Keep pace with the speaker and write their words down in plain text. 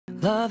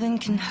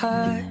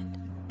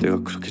내가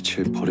그렇게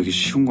제일 버리기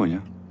쉬운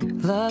거냐?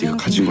 네가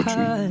가진 것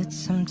중에.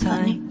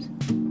 아니,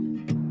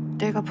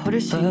 내가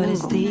버릴 수 있는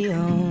거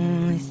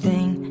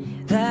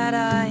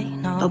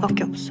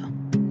너밖에 없어.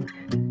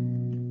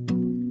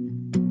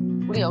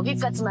 우리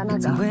여기까지만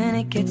하자.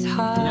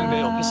 그냥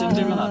내 옆에서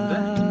힘들면 안 돼?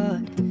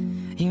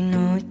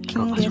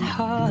 그거 가져가.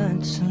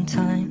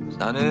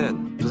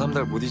 나는 너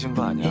 3달 못 잊은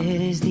거 아니야.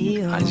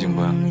 안 잊은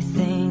거야.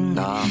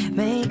 나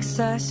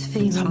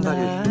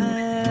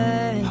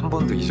 3달이 한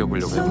번도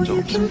잊어보려고 해본 적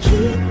없어.